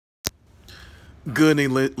Good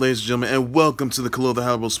evening, ladies and gentlemen, and welcome to the Khalil the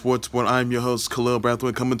Halliburton Sports Report. I'm your host, Khalil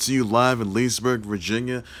Brathwaite, coming to you live in Leesburg,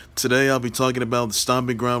 Virginia. Today, I'll be talking about the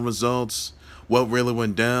Stomping Ground results, what really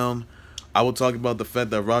went down. I will talk about the fact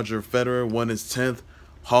that Roger Federer won his 10th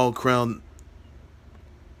Hall Crown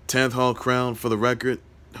for the record,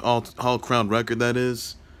 Hall Crown record, that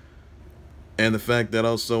is, and the fact that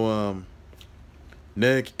also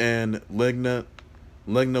Nik and Lijana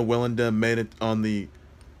Wallenda made it on the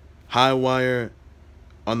high wire,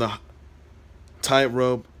 on the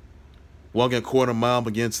tightrope, walking a quarter mile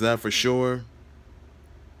against that for sure.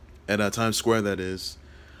 At Times Square, that is.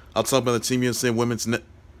 I'll talk about the Team USA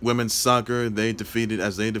women's soccer. They defeated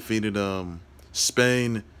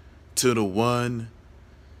Spain 2-1.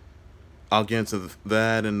 I'll get into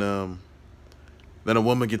that, and then a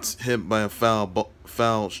woman gets hit by a foul.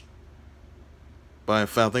 I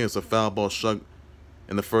think it's a foul ball struck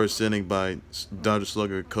in the first inning by Dodger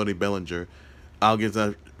slugger Cody Bellinger. I'll get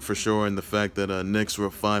that for sure, and the fact that Knicks were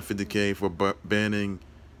fined $50K for banning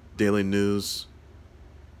daily news,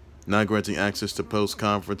 not granting access to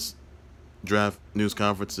post-conference draft news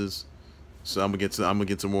conferences. So I'm gonna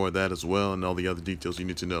get to more of that as well, and all the other details you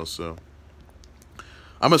need to know. So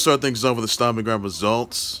I'm gonna start things off with the Stomping Ground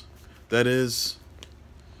results. That is,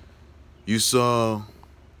 you saw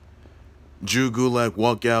Drew Gulak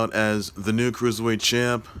walk out as the new Cruiserweight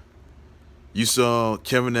champ. You saw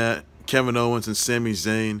Kevin Owens and Sami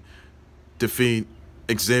Zayn defeat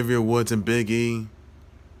Xavier Woods and Big E.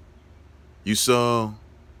 You saw,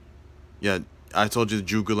 I told you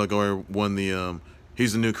Drew Gulak already won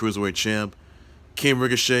he's the new Cruiserweight champ. King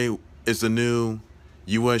Ricochet is the new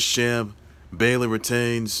US champ. Bayley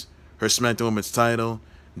retains her Smackdown Women's title.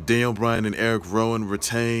 Bryan and Erick Rowan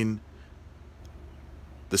retain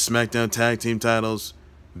the Smackdown Tag Team titles.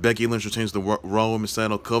 Becky Lynch retains the Raw Women's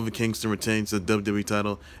title. Kofi Kingston retains the WWE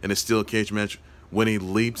title in a steel cage match when he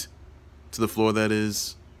leaped to the floor, that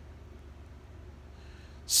is.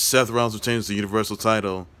 Seth Rollins retains the Universal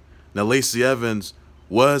title. Now, Lacey Evans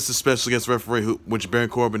was the special guest referee, which Baron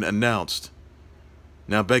Corbin announced.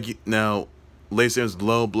 Now, Lacey Evans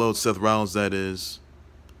low blowed Seth Rollins, that is.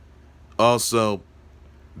 Also,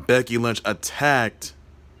 Becky Lynch attacked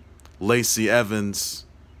Lacey Evans,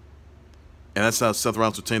 and that's how Seth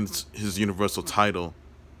Rollins retained his Universal title.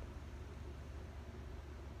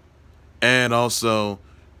 And also,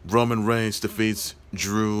 Roman Reigns defeats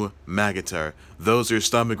Drew McIntyre. Those are your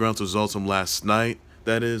Stomping Grounds results from last night,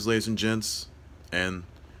 that is, ladies and gents. And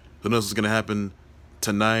who knows what's going to happen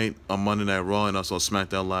tonight on Monday Night Raw, and also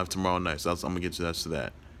SmackDown Live tomorrow night. So I'm going to get to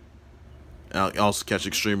that. And I'll also catch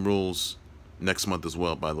Extreme Rules next month as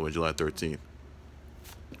well, by the way, July 13th.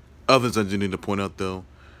 Others I do need to point out, though,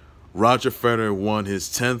 Roger Federer won his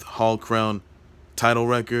 10th Hall Crown title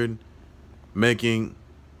record, making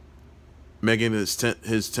his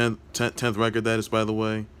 10th record, that is, by the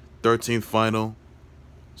way, 13th final.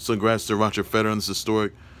 So congrats to Roger Federer on this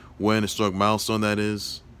historic milestone, that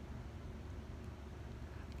is.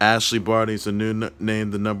 Ashley Barty's named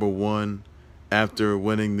the number one after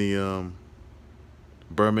winning the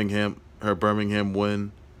Birmingham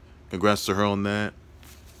win. Congrats to her on that.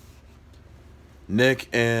 Nik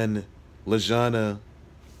and Lijana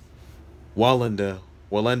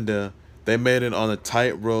Wallenda, they made it on a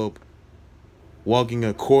tightrope, walking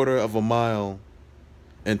a quarter of a mile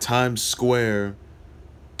in Times Square,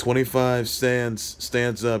 25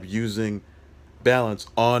 stands up using balance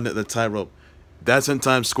on the tightrope. That's in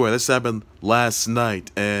Times Square. This happened last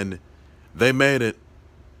night, and they made it.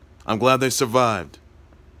 I'm glad they survived.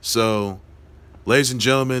 So, ladies and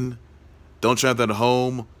gentlemen, don't try that at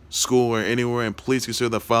home, school, or anywhere, and please consider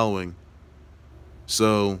the following.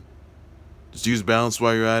 So, just use balance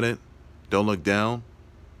while you're at it. Don't look down.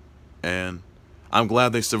 And I'm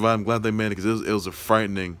glad they survived. I'm glad they made it, because it was a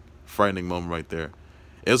frightening moment right there.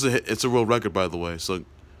 It's a world record, by the way. So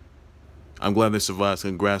I'm glad they survived.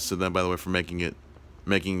 Congrats to them, by the way, for making it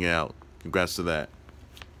out. Congrats to that.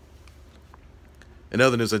 In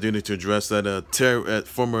other news, I do need to address that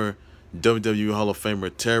former WWE Hall of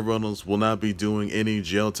Famer Terry Reynolds will not be doing any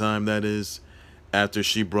jail time, that is, after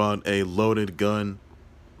she brought a loaded gun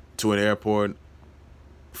to an airport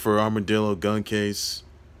for Armadillo gun case.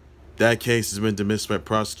 That case has been dismissed by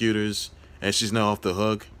prosecutors, and she's now off the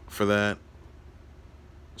hook for that.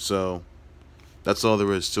 So that's all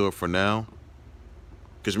there is to it for now.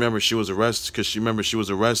 Because remember, she was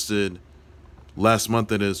arrested last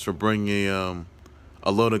month, it is, for bringing a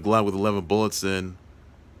loaded Glock with 11 bullets in,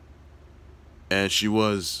 and her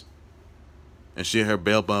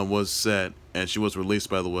bail bond was set, and she was released,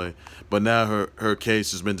 by the way. But now her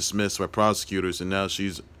case has been dismissed by prosecutors, and now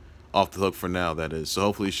she's off the hook for now, that is. So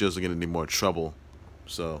hopefully she doesn't get any more trouble.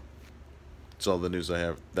 So that's all the news I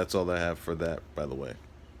have. That's all I have for that, by the way.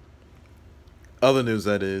 Other news,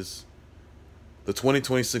 that is, the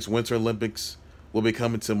 2026 Winter Olympics will be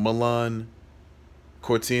coming to Milan,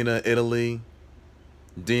 Cortina, Italy,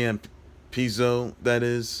 DM Pizzo, that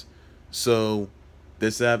is. So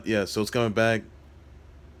this app, yeah, so it's coming back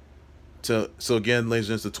to, so again, ladies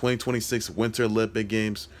and gentlemen, the 2026 Winter Olympic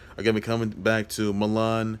Games are going to be coming back to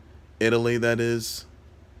Milan, Italy, that is,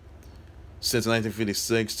 since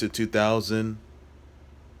 1956 to 2000,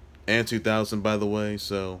 and 2000, by the way.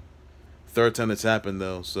 So third time it's happened,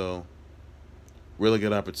 though, so really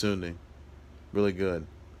good opportunity. Really good.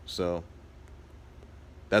 So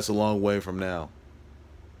that's a long way from now.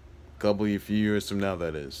 A few years from now,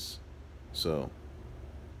 that is. So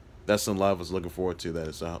that's something a lot of us looking forward to. That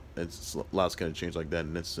is, it's lots kind of change like that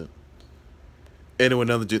in an instant. Anyway,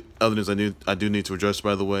 other news I do need to address,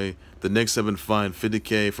 by the way. The Knicks have been fined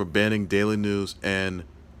 $50K for banning daily news and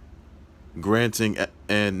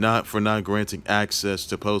not granting access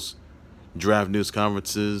to post-draft news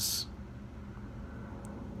conferences.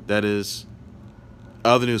 That is,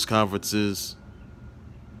 other news conferences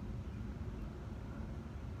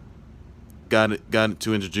got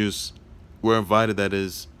to introduce, were invited, that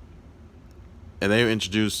is, and they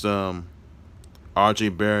introduced R.J.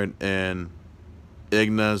 Barrett and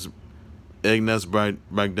Ignaz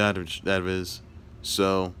Bogdanovic, that is.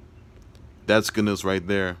 So that's good news right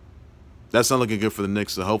there. That's not looking good for the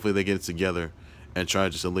Knicks, so hopefully they get it together and try to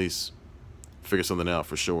just at least figure something out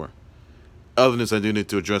for sure. Other news I do need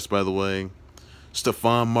to address, by the way,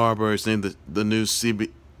 Stephon Marbury is named the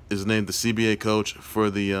CBA coach for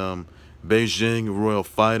the Beijing Royal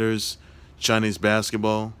Fighters Chinese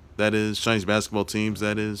basketball. That is, Chinese basketball teams,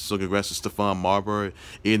 that is. So congrats to Stephon Marbury.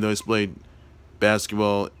 Even though he's played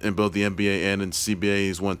basketball in both the NBA and in CBA,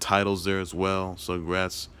 he's won titles there as well. So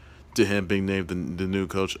congrats to him being named the new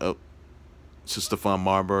coach to Stephon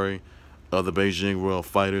Marbury of the Beijing Royal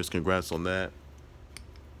Fighters. Congrats on that.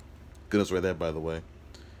 Goodness right there, by the way.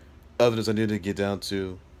 Other news I need to get down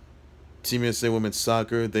to, Team USA Women's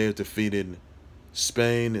Soccer, they have defeated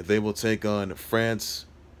Spain. They will take on France.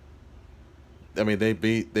 I mean, they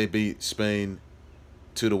beat Spain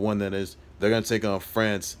 2-1, that is. They're going to take on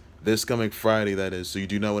France this coming Friday, that is. So you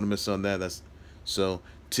do not want to miss on that. So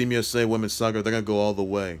Team USA Women's Soccer, they're going to go all the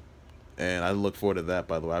way. And I look forward to that,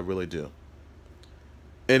 by the way. I really do.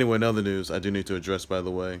 Anyway, in other news I do need to address, by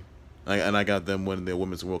the way. I got them winning the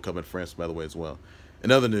Women's World Cup in France, by the way, as well. In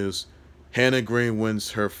other news, Hannah Green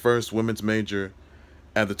wins her first women's major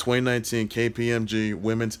at the 2019 KPMG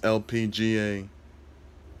Women's LPGA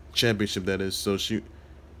Championship, that is. So she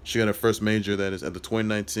got her first major, that is, at the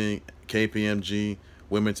 2019 KPMG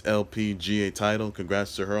Women's LPGA title.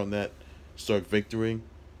 Congrats to her on that historic victory.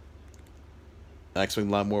 I expect a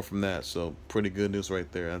lot more from that, so pretty good news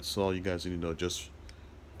right there. That's all you guys need to know just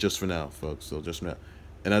for now, folks. So just for now.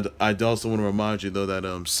 And I also want to remind you, though,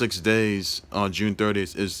 that 6 days on June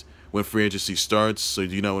 30th is when free agency starts. So you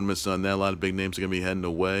do not want to miss on that. A lot of big names are going to be heading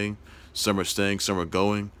away. Some are staying, some are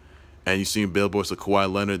going. And you've seen billboards of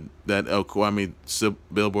Kawhi Leonard,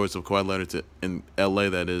 billboards of Kawhi Leonard in LA,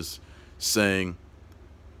 that is, saying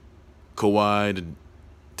Kawhi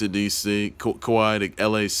to DC, Kawhi to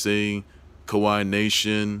LAC, Kawhi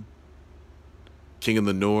Nation, King of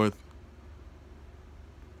the North,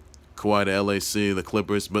 Kawhi to LAC, the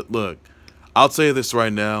Clippers. But look, I'll tell you this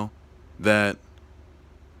right now, that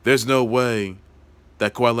there's no way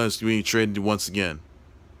that Kawhi Leonard's going to be traded once again.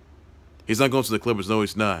 He's not going to the Clippers. No,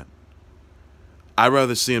 he's not. I'd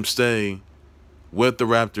rather see him stay with the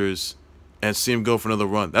Raptors and see him go for another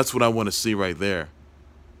run. That's what I want to see right there.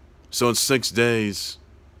 So in 6 days,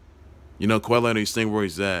 you know, Kawhi Leonard, he's staying where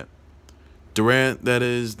he's at. Durant, that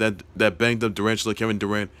is, that banged up Durantula, Kevin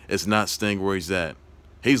Durant, is not staying where he's at.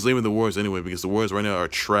 He's leaving the Warriors anyway, because the Warriors right now are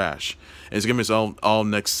trash. And it's going to miss all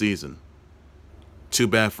next season. Too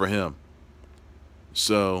bad for him.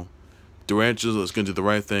 So Durantula is going to do the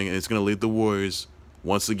right thing, and it's going to lead the Warriors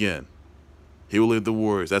once again. He will lead the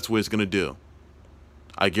Warriors. That's what he's going to do.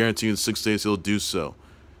 I guarantee you in 6 days he'll do so.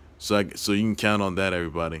 So you can count on that,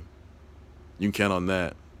 everybody. You can count on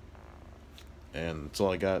that. And that's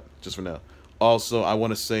all I got just for now. Also, I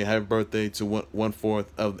want to say happy birthday to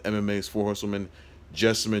one-fourth of MMA's Four Horsewomen,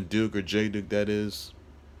 Jessamine Duke, or J Duke, that is.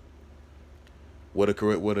 What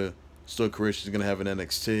a still career she's going to have in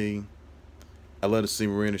NXT. I love to see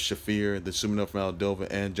Marina Shafir, the supermodel from Moldova,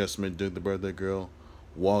 and Jessamine Duke, the birthday girl,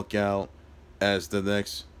 walk out as the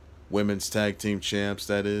next women's tag team champs,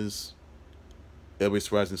 that is. It'll be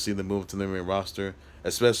surprising to see them move to the main roster,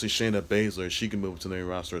 especially Shayna Baszler. She can move to the main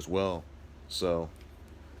roster as well. So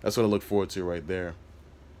That's what I look forward to right there.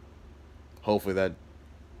 Hopefully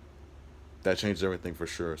that changes everything for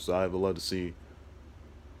sure. So I would love to see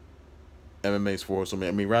MMA's force. I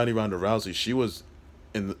mean, Ronda Rousey, she was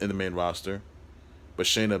in the main roster, but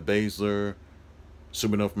Shayna Baszler,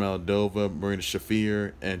 Subhanova Moldova, Marina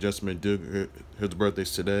Shafir, and Jessamine Duke, her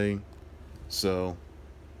birthday's today. So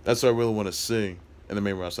that's what I really want to see in the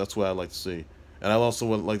main roster. That's what I'd like to see. And I also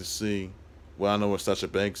would like to see, well, I know what Sasha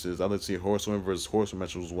Banks is. I'd like to see a horsewoman versus horsewoman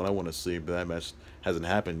match, was what I want to see, but that match hasn't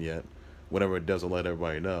happened yet. Whenever it does, I'll let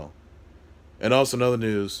everybody know. And also, in other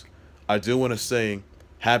news, I do want to say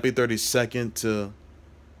happy 32nd to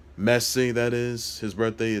Messi, that is. His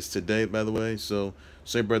birthday is today, by the way. So,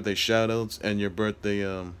 say birthday shout-outs and your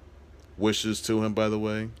birthday wishes to him, by the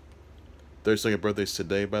way. 32nd birthday's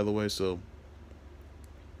today, by the way. So,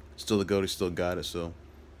 still the GOAT, he still got it. So,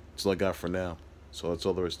 that's all I got for now. So, that's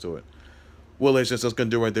all there is to it. Well, ladies and gents, that's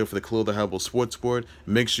going to do it right there for the Khalil the Hannibal Sports Board.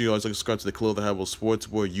 Make sure you always subscribe to the Khalil the Hannibal Sports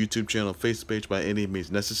Board YouTube channel and Facebook page by any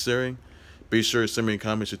means necessary. Be sure to send me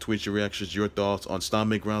comments, your tweets, your reactions, your thoughts on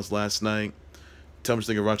Stomping Grounds last night. Tell me what you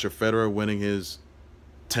think of Roger Federer winning his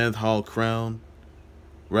 10th Hall Crown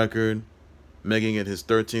record, making it his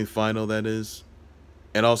 13th final, that is.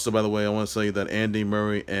 And also, by the way, I want to tell you that Andy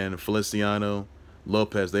Murray and Feliciano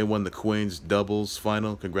Lopez, they won the Queens doubles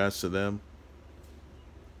final. Congrats to them.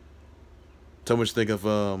 Tell me what you think of,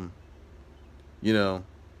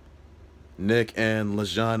 Nik and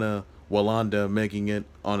Lijana Wallenda making it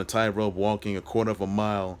on a tightrope, walking a quarter of a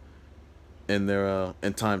mile in their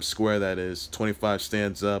in Times Square. That is 25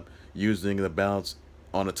 stands up, using the balance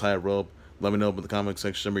on a tightrope. Let me know in the comment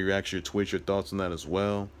section. Send me your reaction, your tweets, your thoughts on that as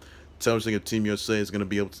well. Tell me what you think of Team USA is going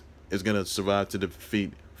to survive to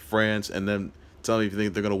defeat France, and then tell me if you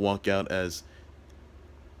think they're going to walk out as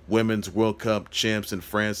Women's World Cup champs in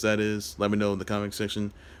France. That is. Let me know in the comment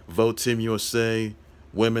section. Vote Team USA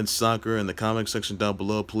Women's Soccer in the comment section down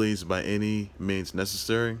below, please, by any means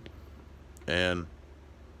necessary. And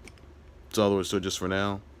that's all there is to it just for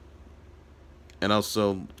now. And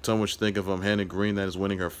also, tell me what you think of Hannah Green, that is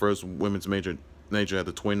winning her first women's major at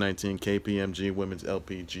the 2019 KPMG Women's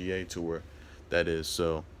LPGA Tour. That is.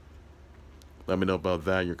 So, let me know about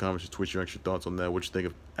that. Your comments, your tweets, your extra thoughts on that. What you think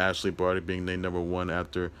of Ashley Barty being named #1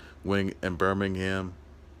 after winning in Birmingham.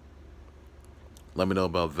 Let me know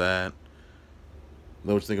about that.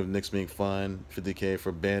 What you think of Knicks being fined $50K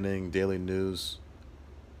for banning daily news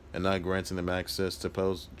and not granting them access to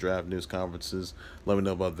post-draft news conferences. Let me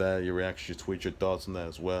know about that. Your reaction, your tweet, your thoughts on that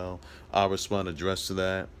as well. I'll respond addressed to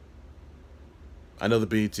that. I know the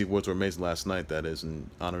BET Awards were amazing last night, that is, in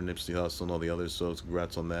honor of Nipsey Hussle and all the others, so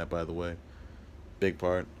congrats on that, by the way. Big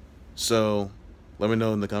part. So, let me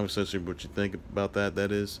know in the comment section what you think about that,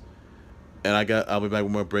 that is. And I'll be back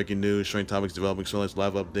with more breaking news, showing topics, developing storylines,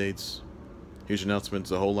 live updates, huge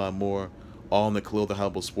announcements, a whole lot more. All in the Khalil the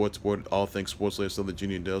Hannibal Sports Board. All things sports related, so that you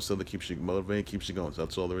need to know, so that keeps you motivated, keeps you going. So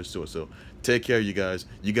that's all there is to it. So take care, you guys.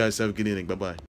 You guys have a good evening. Bye-bye.